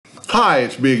Hi,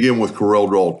 it's me again with Corel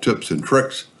Draw Tips and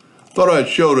Tricks. Thought I'd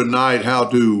show tonight how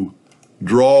to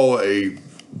draw a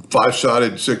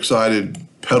 5-sided, 6-sided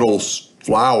petals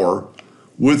flower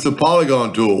with the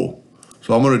Polygon tool.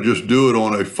 So I'm going to just do it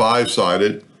on a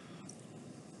 5-sided.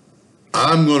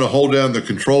 I'm going to hold down the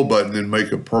control button and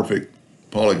make a perfect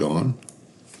polygon.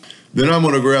 Then I'm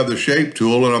going to grab the shape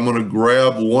tool and I'm going to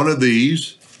grab one of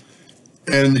these.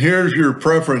 And here's your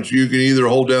preference. You can either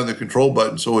hold down the control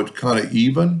button so it's kind of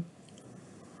even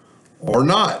or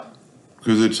not,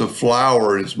 because it's a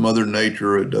flower, it's Mother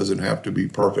Nature, it doesn't have to be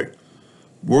perfect.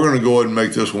 We're going to go ahead and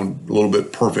make this one a little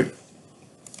bit perfect.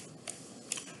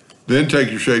 Then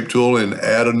take your shape tool and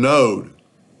add a node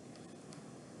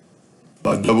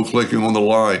by double clicking on the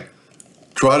line.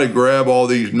 Try to grab all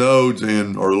these nodes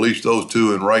in, or at least those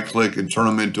two, and right click and turn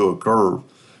them into a curve.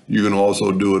 You can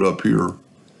also do it up here.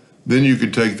 Then you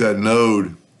can take that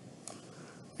node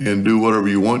and do whatever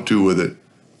you want to with it.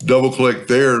 Double click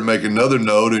there and make another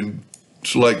node and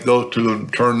select those two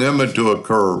and turn them into a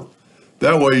curve.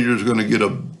 That way you're just going to get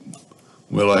a,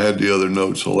 well, I had the other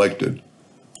node selected.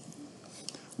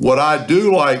 What I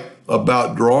do like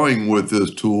about drawing with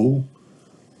this tool,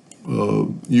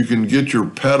 you can get your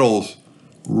petals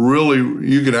really,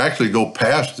 you can actually go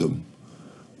past them,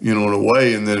 you know, in a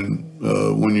way, and then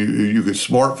when you could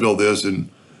smart fill this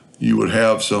and you would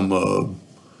have some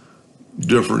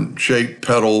different shaped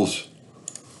petals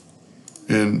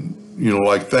and, you know,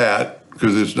 like that,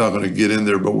 because it's not going to get in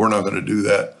there, but we're not going to do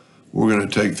that. We're going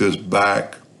to take this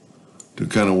back to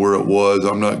kind of where it was.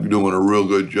 I'm not doing a real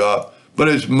good job, but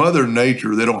it's Mother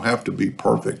Nature. They don't have to be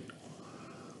perfect.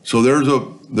 So there's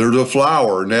a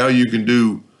flower. Now you can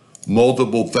do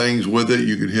multiple things with it.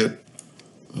 You could hit,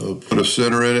 put a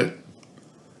center in it,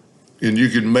 and you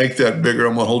can make that bigger.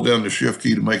 I'm going to hold down the shift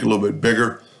key to make it a little bit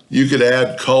bigger. You could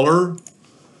add color.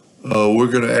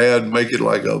 We're going to make it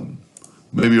like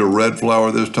maybe a red flower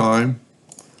this time.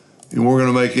 And we're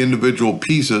going to make individual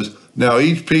pieces. Now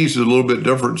each piece is a little bit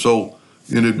different, so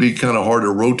it'd be kind of hard to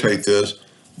rotate this.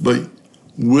 But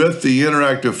with the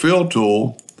interactive fill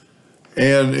tool,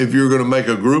 and if you're going to make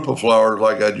a group of flowers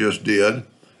like I just did,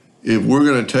 if we're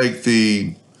going to take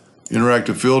the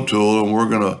interactive fill tool and we're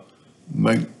going to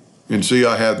make, and see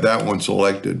I have that one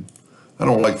selected. I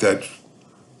don't like that.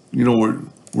 You know,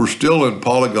 we're still in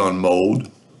Polygon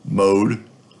mode,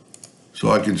 so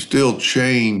I can still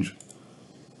change.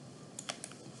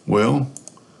 Well,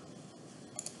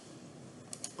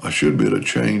 I should be able to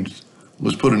change.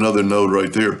 Let's put another node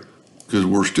right there because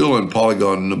we're still in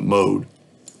Polygon mode.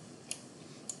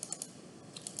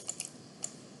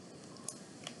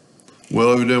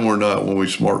 Well, then we're not when we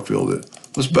smart filled it.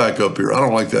 Let's back up here. I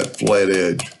don't like that flat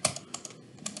edge.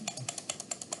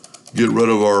 Get rid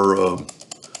of our,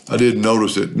 I didn't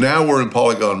notice it. Now we're in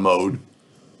Polygon mode.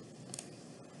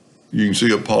 You can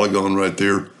see a polygon right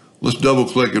there. Let's double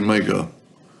click and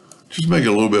just make it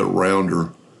a little bit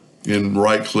rounder, and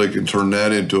right click and turn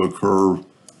that into a curve.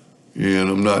 And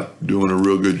I'm not doing a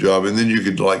real good job. And then you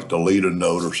could like delete a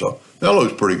node or something. That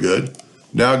looks pretty good.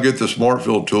 Now get the smart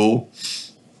fill tool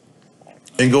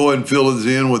and go ahead and fill this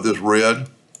in with this red.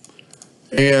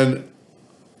 And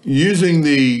using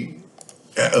the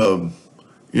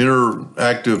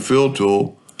interactive fill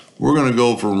tool, we're going to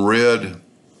go from red.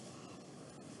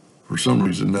 For some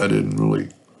reason, that isn't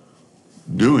really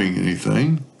doing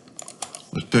anything.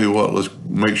 Let's tell you what, let's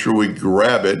make sure we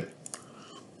grab it.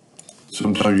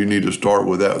 Sometimes you need to start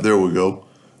with that. There we go.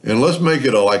 And let's make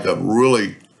it like a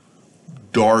really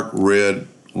dark red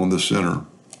on the center.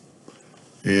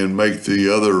 And make the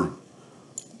other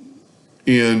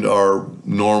end our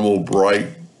normal bright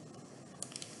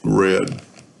red.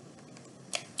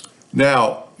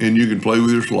 Now, and you can play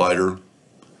with your slider.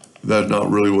 That's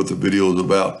not really what the video is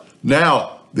about.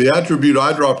 Now, the attribute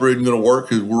eyedropper isn't going to work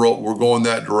because we're going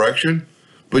that direction,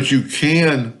 but you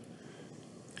can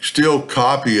still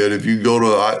copy it if you go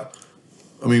to,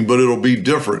 but it'll be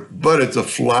different. But it's a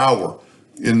flower.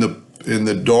 In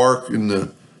the dark,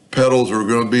 the petals are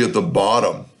going to be at the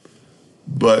bottom,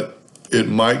 but it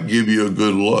might give you a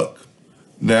good look.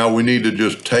 Now we need to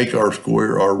just take our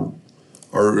square, our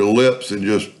ellipse, and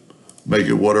just make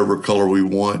it whatever color we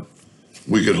want.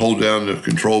 We could hold down the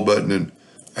control button and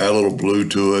add a little blue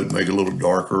to it, make it a little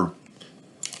darker.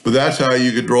 But that's how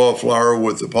you could draw a flower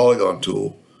with the Polygon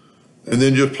tool. And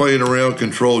then just playing around,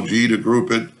 Control G to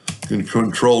group it, and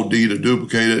Control D to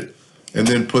duplicate it, and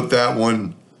then put that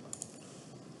one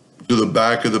to the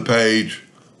back of the page,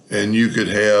 and you could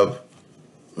have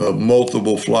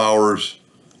multiple flowers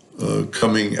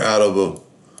coming out of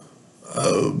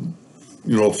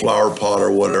a flower pot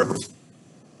or whatever.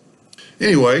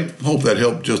 Anyway, hope that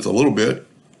helped just a little bit.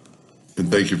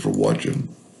 and thank you for watching.